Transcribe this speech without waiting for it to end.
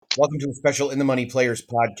Welcome to a special In the Money Players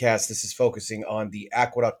podcast. This is focusing on the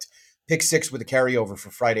Aqueduct Pick Six with a carryover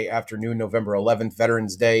for Friday afternoon, November 11th,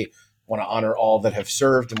 Veterans Day. Want to honor all that have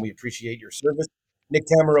served, and we appreciate your service. Nick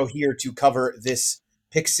Tamero here to cover this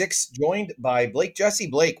Pick Six, joined by Blake Jesse.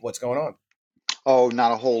 Blake, what's going on? Oh,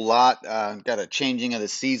 not a whole lot. Got a changing of the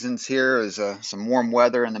seasons here. There's some warm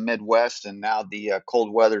weather in the Midwest, and now the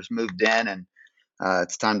cold weather's moved in, and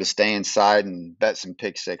it's time to stay inside and bet some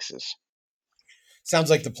pick sixes.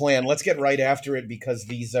 Sounds like the plan. Let's get right after it because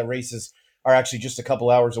these races are actually just a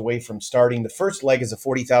couple hours away from starting. The first leg is a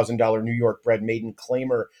 $40,000 New York bred maiden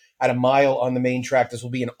claimer at a mile on the main track. This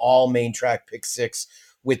will be an all main track pick six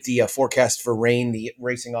with the forecast for rain. The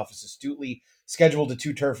racing office astutely scheduled the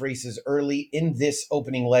two turf races early in this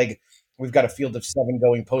opening leg. We've got a field of seven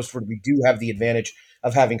going postward. We do have the advantage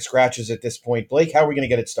of having scratches at this point. Blake, how are we going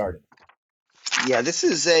to get it started? Yeah, this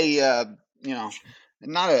is you know,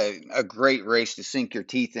 not a great race to sink your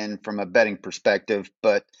teeth in from a betting perspective,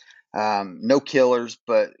 but no killers,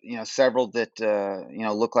 but several that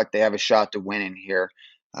look like they have a shot to win in here.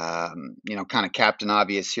 Kind of Captain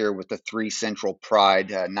Obvious here with the three Central Pride,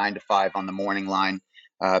 9-5 on the morning line,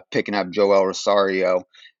 picking up Joel Rosario.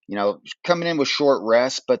 Coming in with short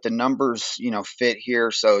rest, but the numbers fit here,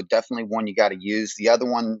 so definitely one you got to use. The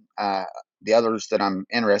others that I'm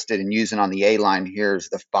interested in using on the A line here is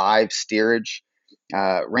the 5 Steerage.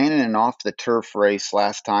 Ran in an off the turf race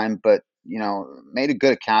last time, but made a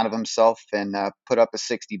good account of himself and put up a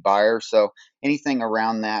 60 buyer. So anything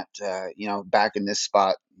around that, back in this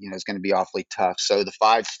spot, is going to be awfully tough. So the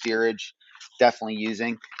 5 Steerage, definitely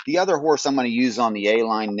using. The other horse I'm going to use on the A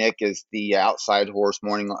line, Nick, is the outside horse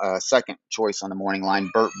second choice on the morning line,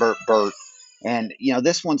 Burt. And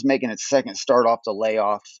this one's making its second start off the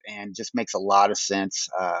layoff, and just makes a lot of sense.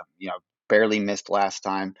 Barely missed last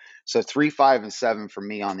time, so 3, 5, and 7 for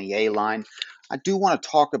me on the A line. I do want to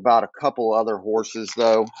talk about a couple other horses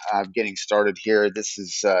though. Getting started here. This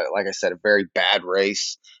is, like I said, a very bad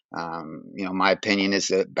race. My opinion is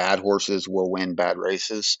that bad horses will win bad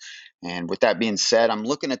races. And with that being said, I'm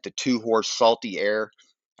looking at the 2-horse Salty Air.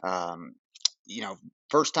 Um, you know,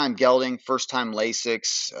 First time gelding, first time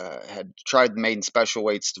Lasix, had tried the maiden special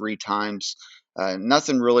weights 3 times.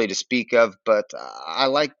 Nothing really to speak of, but I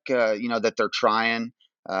like that they're trying.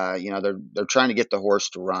 They're trying to get the horse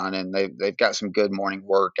to run, and they've got some good morning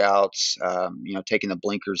workouts. Taking the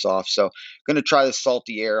blinkers off. So going to try the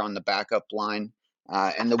Salty Air on the backup line.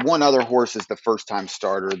 And the one other horse is the first time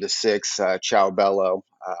starter, the 6 Ciao Bello.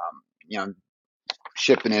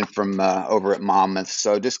 Shipping in from over at Monmouth.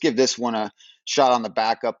 So just give this one a shot on the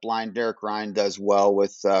backup line. Derek Ryan does well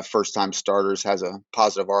with first time starters, has a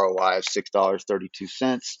positive ROI of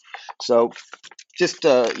 $6.32. So just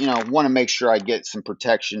want to make sure I get some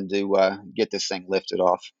protection to get this thing lifted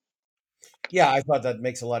off. Yeah, I thought that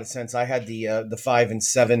makes a lot of sense. I had the 5 and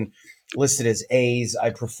 7 listed as A's.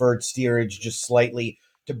 I preferred Steerage just slightly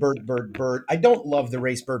to Burt. I don't love the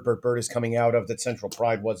race Burt is coming out of that Central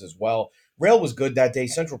Pride was as well. Rail was good that day.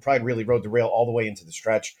 Central Pride really rode the rail all the way into the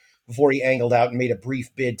stretch before he angled out and made a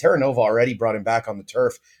brief bid. Terra Nova already brought him back on the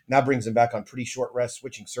turf. Now brings him back on pretty short rest,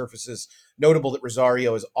 switching surfaces. Notable that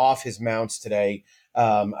Rosario is off his mounts today.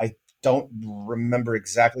 I don't remember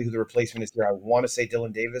exactly who the replacement is here. I want to say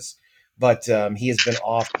Dylan Davis, but he has been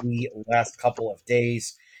off the last couple of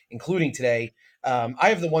days, including today. I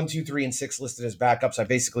have the 1, 2, 3, and 6 listed as backups. I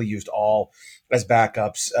basically used all as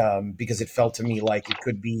backups because it felt to me like it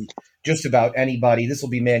could be just about anybody. This will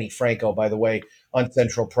be Manny Franco, by the way, on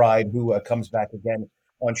Central Pride, who comes back again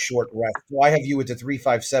on short rest. So I have you with the 3,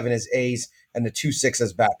 5, 7 as A's and the 2, 6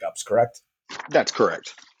 as backups, correct? That's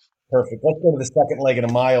correct. Perfect. Let's go to the second leg in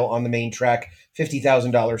a mile on the main track.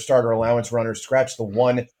 $50,000 starter allowance runners. Scratch the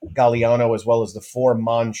 1 Galliano as well as the 4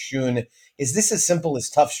 Monsoon. Is this as simple as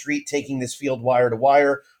Tough Street taking this field wire to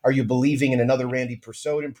wire? Are you believing in another Randy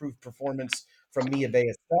Persaud improved performance from Mia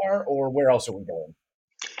Bay Star, or where else are we going?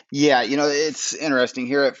 Yeah, it's interesting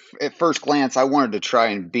here. At first glance, I wanted to try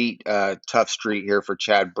and beat Tough Street here for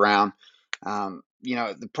Chad Brown.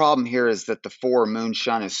 The problem here is that the 4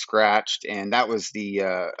 Moonshine is scratched, and that was the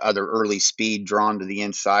other early speed drawn to the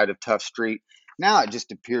inside of Tough Street. Now it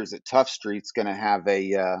just appears that Tough Street's going to have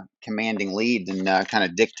a commanding lead and kind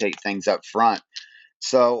of dictate things up front.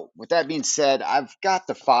 So, with that being said, I've got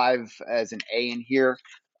the 5 as an A in here.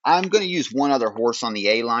 I'm going to use one other horse on the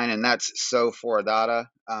A line, and that's So Foradata.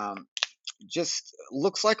 Just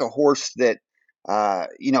looks like a horse that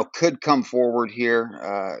could come forward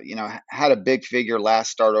here. Had a big figure last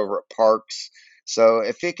start over at Parks. So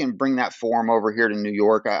if it can bring that form over here to New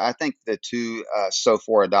York, I think the 2 So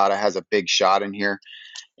Foradata has a big shot in here.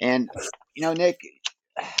 And Nick,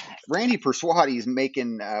 Randy Perswati is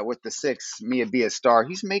making with the 6 Mia Be a Star.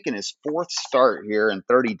 He's making his 4th start here in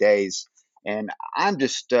 30 days, and I'm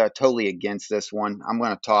just totally against this one. I'm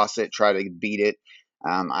going to toss it, try to beat it.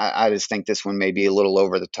 I just think this one may be a little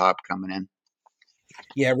over the top coming in.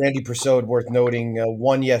 Yeah, Randy Persaud, worth noting,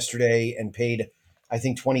 won yesterday and paid, I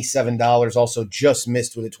think, $27. Also, just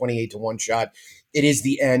missed with a 28-1 shot. It is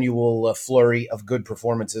the annual flurry of good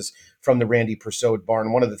performances from the Randy Persaud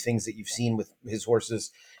barn. One of the things that you've seen with his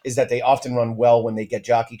horses is that they often run well when they get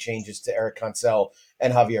jockey changes to Eric Concel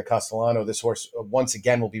and Javier Castellano. This horse, once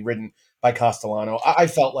again, will be ridden by Castellano. I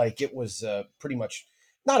felt like it was pretty much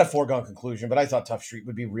not a foregone conclusion, but I thought Tough Street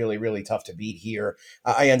would be really, really tough to beat here.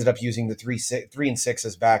 I ended up using the 3 and 6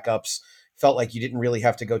 as backups. Felt like you didn't really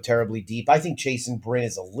have to go terribly deep. I think Chase and Bryn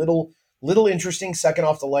is a little interesting. Second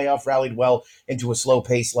off the layoff, rallied well into a slow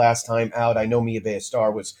pace last time out. I know Mia Bay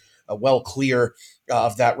Star was well clear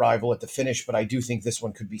of that rival at the finish, but I do think this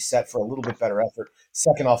one could be set for a little bit better effort.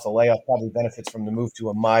 Second off the layoff probably benefits from the move to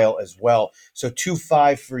a mile as well. So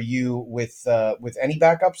 2-5 for you with any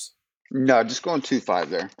backups. No, just going 2-5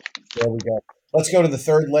 there. There we go. Let's go to the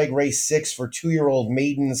third leg, race 6 for 2-year-old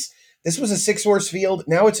maidens. This was a 6-horse field.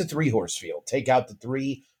 Now it's a 3-horse field. Take out the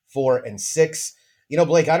 3, 4, and 6. You know,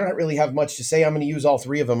 Blake, I don't really have much to say. I'm going to use all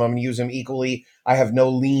 3 of them. I'm going to use them equally. I have no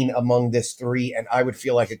lean among this 3, and I would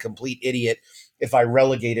feel like a complete idiot if I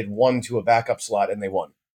relegated one to a backup slot and they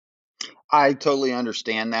won. I totally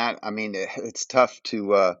understand that. I mean, it's tough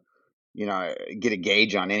to get a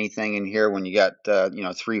gauge on anything in here when you got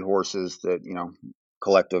 3 horses that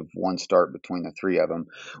collective 1 start between the 3 of them.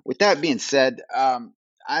 With that being said,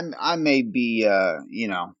 I may be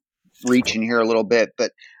reaching here a little bit,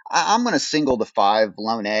 but I'm going to single the 5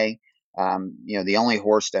 Lone A. The only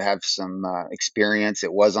horse to have some experience.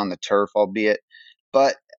 It was on the turf, albeit,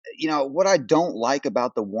 but what I don't like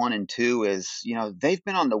about the 1 and 2 is they've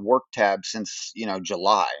been on the work tab since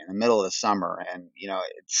July, in the middle of the summer, and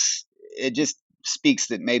it just speaks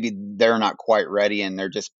that maybe they're not quite ready and they're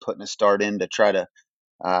just putting a start in to try to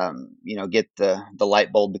get the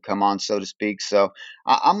light bulb to come on, so to speak. So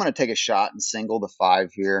I'm going to take a shot and single the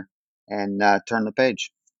 5 here and turn the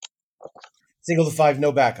page. Single the 5,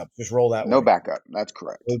 no backup. Just roll that No one. backup. That's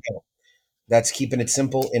correct. Okay. That's keeping it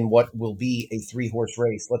simple in what will be a 3-horse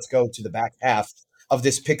race. Let's go to the back half of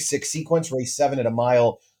this pick 6 sequence, race 7 at a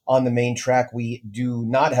mile on the main track. We do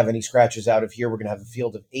not have any scratches out of here. We're going to have a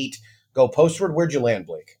field of 8 go postward. Where'd you land,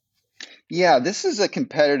 Blake? Yeah, this is a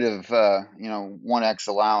competitive, 1X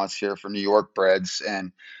allowance here for New York breds.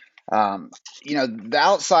 And, the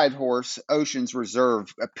outside horse, Ocean's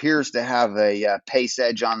Reserve, appears to have a pace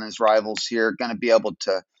edge on his rivals here, going to be able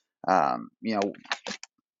to,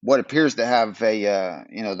 what appears to have a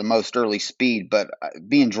the most early speed, but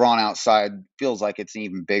being drawn outside feels like it's an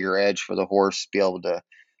even bigger edge for the horse to be able to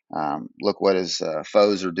look what his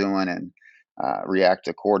foes are doing and react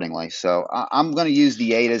accordingly. So I'm going to use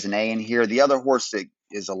the 8 as an A in here. The other horse that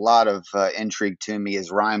is a lot of intrigue to me is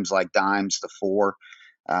Rhymes Like Dimes, the 4.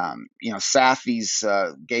 Safi's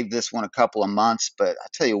gave this one a couple of months, but I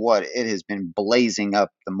tell you what, it has been blazing up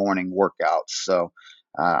the morning workouts. So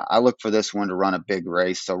I look for this one to run a big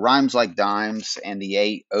race. So Rhymes Like Dimes and the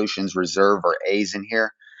 8 Oceans Reserve are A's in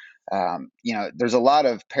here. There's a lot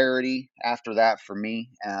of parity after that for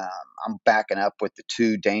me. I'm backing up with the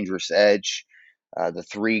 2 Dangerous Edge, the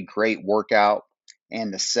 3 Great Workout,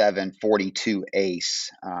 and the 7 42 Ace.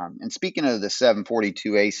 And speaking of the 7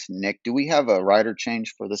 42 Ace, Nick, do we have a rider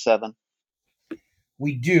change for the 7?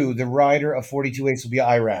 We do. The rider of 42 Ace will be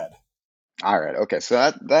Irad. All right. Okay.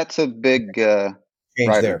 So that's a big Change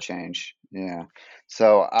rider there. change. Yeah.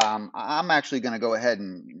 So I'm actually going to go ahead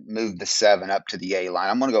and move the 7 up to the A line.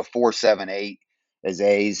 I'm going to go 4 7 8 as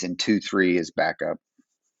A's and 2 3 as backup.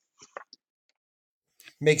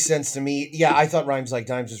 Makes sense to me. Yeah, I thought Rhymes Like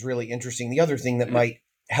Dimes was really interesting. The other thing that might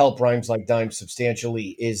help Rhymes Like Dimes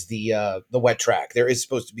substantially is the wet track. There is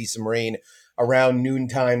supposed to be some rain around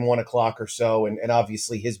noontime, 1 o'clock or so, and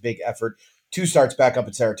obviously his big effort 2 starts back up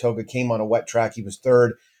at Saratoga came on a wet track. He was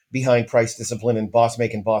third behind Price Discipline and Boss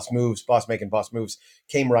Making Boss Moves. Boss Making Boss Moves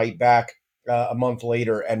came right back a month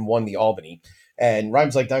later and won the Albany. And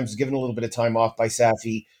Rhymes Like Dimes was given a little bit of time off by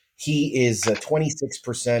Safi. He is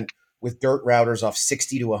 26% with dirt routers off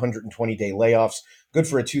 60 to 120 day layoffs. Good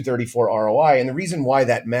for a 234 ROI. And the reason why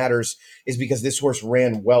that matters is because this horse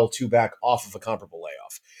ran well 2 back off of a comparable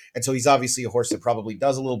layoff. And so he's obviously a horse that probably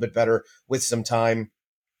does a little bit better with some time.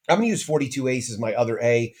 I'm going to use 42 Ace as my other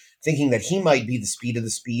A, thinking that he might be the speed of the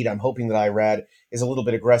speed. I'm hoping that Irad is a little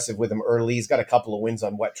bit aggressive with him early. He's got a couple of wins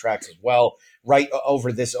on wet tracks as well, right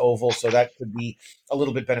over this oval, so that could be a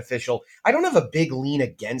little bit beneficial. I don't have a big lean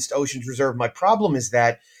against Ocean's Reserve. My problem is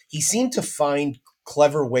that he seemed to find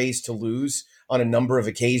clever ways to lose on a number of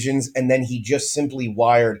occasions, and then he just simply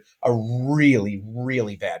wired a really,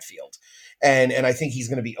 really bad field. And I think he's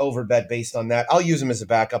going to be overbet based on that. I'll use him as a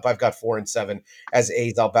backup. I've got 4 and 7 as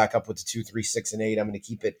aids. I'll back up with the 2, 3, 6, and 8. I'm going to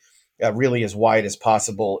keep it really as wide as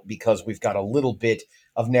possible because we've got a little bit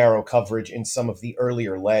of narrow coverage in some of the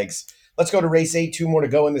earlier legs. Let's go to race 8. 2 more to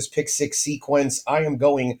go in this pick 6 sequence. I am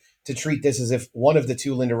going to treat this as if one of the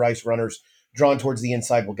 2 Linda Rice runners drawn towards the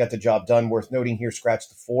inside will get the job done. Worth noting here, scratch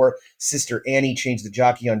the 4. Sister Annie changed the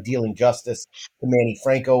jockey on Dealing Justice to Manny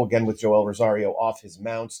Franco, again with Joel Rosario off his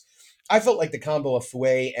mounts. I felt like the combo of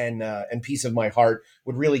Fouet and Piece of My Heart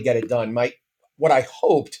would really get it done. What I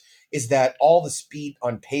hoped is that all the speed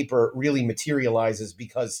on paper really materializes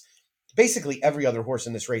because basically every other horse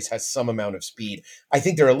in this race has some amount of speed. I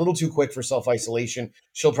think they're a little too quick for self-isolation.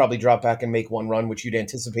 She'll probably drop back and make one run, which you'd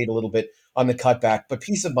anticipate a little bit on the cutback. But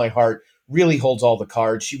Piece of My Heart really holds all the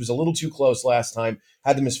cards. She was a little too close last time,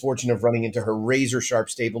 had the misfortune of running into her razor-sharp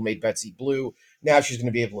stablemate, Betsy Blue. Now she's going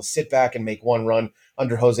to be able to sit back and make one run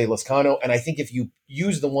under Jose Lascano. And I think if you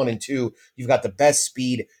use the 1 and 2, you've got the best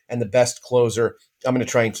speed and the best closer. I'm going to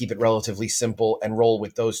try and keep it relatively simple and roll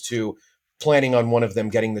with those 2, planning on one of them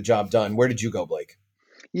getting the job done. Where did you go, Blake?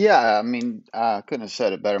 Yeah, I mean, I couldn't have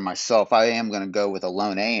said it better myself. I am going to go with a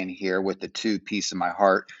lone A in here with the 2 Piece of My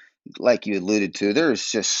Heart. Like you alluded to,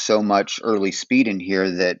 there's just so much early speed in here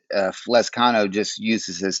that Lescano just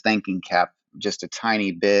uses his thinking cap just a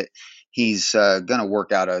tiny bit. He's going to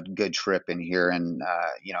work out a good trip in here and,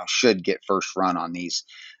 should get first run on these.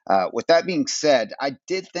 With that being said, I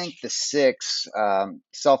did think the 6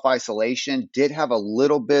 self isolation did have a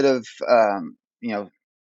little bit of,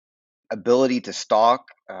 ability to stalk.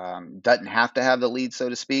 Doesn't have to have the lead, so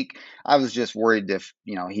to speak. I was just worried if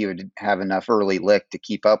he would have enough early lick to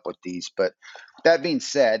keep up with these. But that being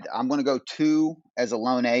said, I'm going to go 2 as a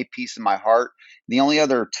lone A, Piece of My Heart. The only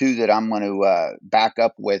other 2 that I'm going to back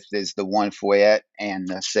up with is the 1 Foyette and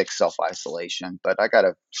the 6 self isolation. But I got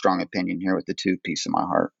a strong opinion here with the 2 Piece of My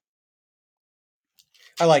Heart.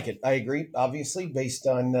 I like it. I agree, obviously, based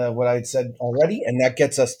on what I had said already. And that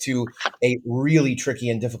gets us to a really tricky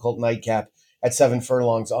and difficult nightcap at 7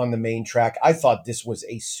 furlongs on the main track. I thought this was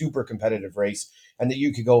a super competitive race and that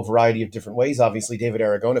you could go a variety of different ways. Obviously, David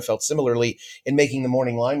Aragona felt similarly in making the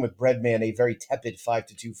morning line with Breadman, a very tepid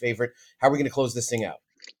 5-2 favorite. How are we going to close this thing out?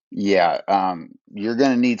 Yeah, you're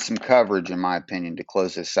going to need some coverage, in my opinion, to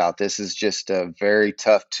close this out. This is just a very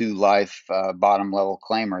tough 2 life bottom level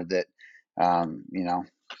claimer that,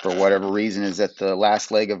 for whatever reason, is at the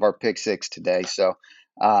last leg of our pick 6 today. So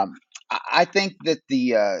I think that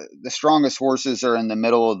the strongest horses are in the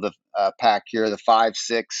middle of the pack here. The 5,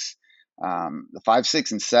 6,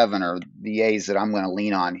 and 7 are the A's that I'm going to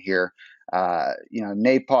lean on here.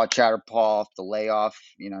 Napaw, Chatterpaw, the layoff,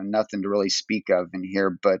 nothing to really speak of in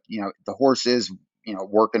here. But, the horse is,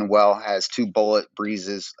 working well, has 2 bullet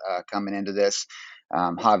breezes coming into this.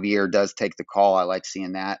 Javier does take the call. I like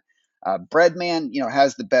seeing that. Breadman,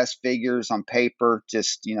 has the best figures on paper.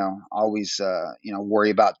 Just, always,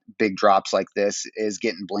 worry about big drops like this, is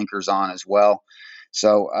getting blinkers on as well.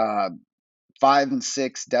 So, 5 and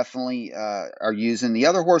 6 definitely are using. The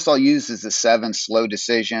other horse I'll use is the 7 Slow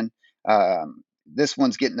Decision. This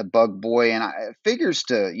one's getting the bug boy, and it figures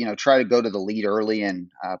to try to go to the lead early and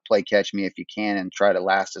play catch me if you can, and try to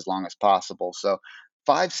last as long as possible. So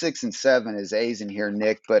 5, 6, and 7 is A's in here,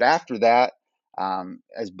 Nick. But after that,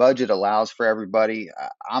 as budget allows for everybody,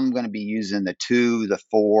 I'm going to be using the 2, the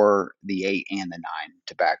 4, the 8, and the 9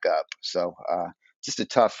 to back up. So just a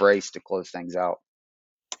tough race to close things out.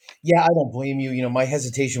 Yeah, I don't blame you. My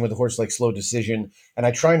hesitation with a horse like Slow Decision, and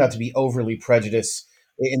I try not to be overly prejudiced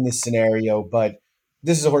in this scenario, but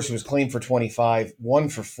this is a horse who was claimed for 25, won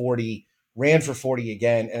for 40, ran for 40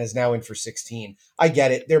 again, and is now in for 16. I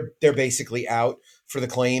get it. They're basically out for the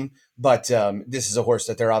claim, but this is a horse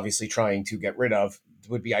that they're obviously trying to get rid of. It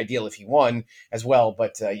would be ideal if he won as well,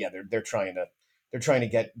 but yeah, they're trying to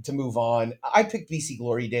get to move on. I picked BC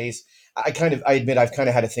Glory Days. I admit I've kind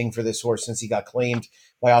of had a thing for this horse since he got claimed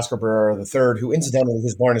by Oscar Barrera III, who incidentally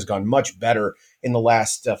his barn has gone much better in the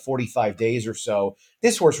last 45 days or so.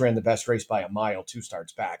 This horse ran the best race by a mile 2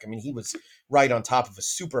 starts back. I mean, he was right on top of a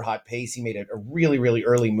super hot pace. He made a really, really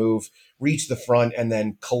early move, reached the front, and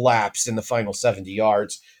then collapsed in the final 70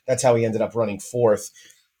 yards. That's how he ended up running fourth.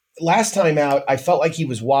 Last time out, I felt like he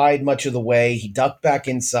was wide much of the way. He ducked back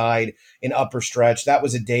inside in upper stretch. That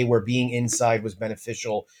was a day where being inside was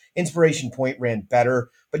beneficial. Inspiration Point ran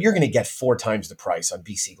better, but you're going to get 4 times the price on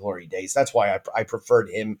BC Glory days. That's why I preferred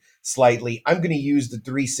him slightly. I'm going to use the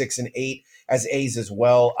 3, 6, and 8 as A's as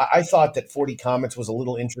well. I thought that 40 Comets was a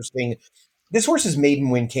little interesting. This horse's maiden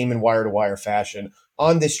win came in wire to wire fashion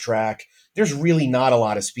on this track. There's really not a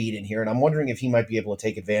lot of speed in here, and I'm wondering if he might be able to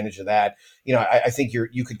take advantage of that. I think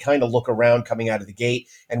you could kind of look around coming out of the gate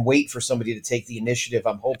and wait for somebody to take the initiative.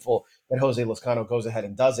 I'm hopeful that Jose Lozcano goes ahead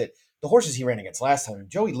and does it. The horses he ran against last time,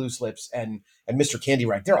 Joey Loose Lips and Mr. Candy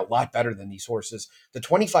Rag, they're a lot better than these horses. The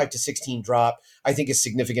 25 to 16 drop, I think, is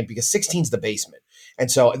significant because 16 is the basement. And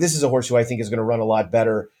so this is a horse who I think is going to run a lot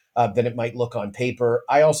better than it might look on paper.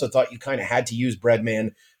 I also thought you kind of had to use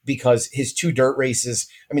Breadman because his 2 dirt races,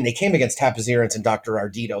 I mean, they came against Tapazirans and Dr.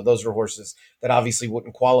 Ardito. Those are horses that obviously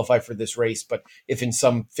wouldn't qualify for this race, but if in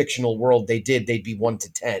some fictional world they did, they'd be 1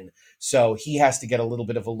 to 10. So he has to get a little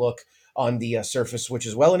bit of a look on the surface switch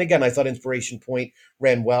as well. And again, I thought Inspiration Point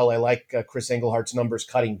ran well. I like Chris Englehart's numbers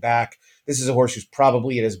cutting back. This is a horse who's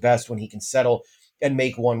probably at his best when he can settle and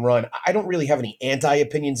make one run. I don't really have any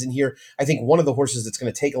anti-opinions in here. I think one of the horses that's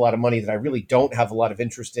going to take a lot of money that I really don't have a lot of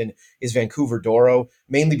interest in is Vancouver Doro,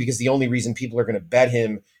 mainly because the only reason people are going to bet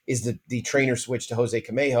him is the trainer switch to Jose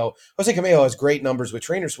Camejo. Jose Camejo has great numbers with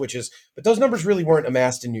trainer switches, but those numbers really weren't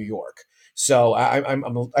amassed in New York. So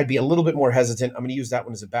I'd be a little bit more hesitant. I'm going to use that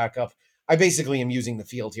one as a backup. I basically am using the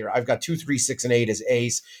field here. I've got 2, 3, 6, and 8 as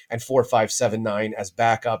A's and 4, 5, 7, 9 as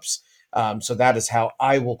backups. So that is how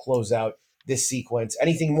I will close out this sequence.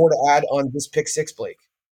 Anything more to add on this pick 6, Blake?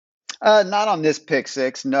 Not on this pick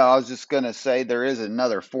six. No, I was just going to say there is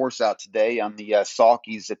another force out today on the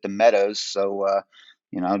Salkies at the Meadows. So,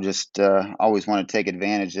 just always want to take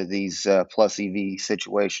advantage of these plus EV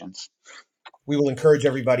situations. We will encourage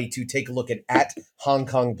everybody to take a look at Hong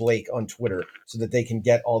Kong Blake on Twitter so that they can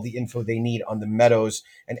get all the info they need on the Meadows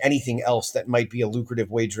and anything else that might be a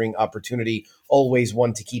lucrative wagering opportunity. Always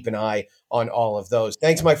one to keep an eye on all of those.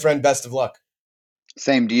 Thanks, my friend. Best of luck.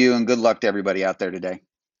 Same to you, and good luck to everybody out there today.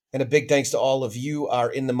 And a big thanks to all of you,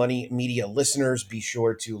 our In the Money Media listeners. Be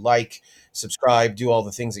sure to like, subscribe, do all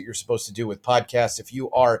the things that you're supposed to do with podcasts. If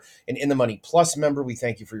you are an In the Money Plus member, we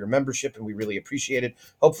thank you for your membership and we really appreciate it.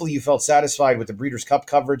 Hopefully you felt satisfied with the Breeders' Cup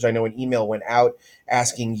coverage. I know an email went out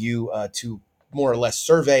asking you to more or less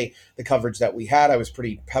survey the coverage that we had. I was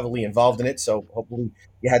pretty heavily involved in it, so hopefully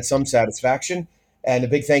you had some satisfaction. And a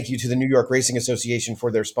big thank you to the New York Racing Association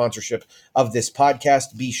for their sponsorship of this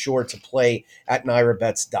podcast. Be sure to play at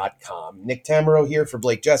NYRABets.com. Nick Tamero here for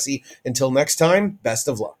Blake Jesse. Until next time, best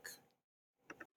of luck.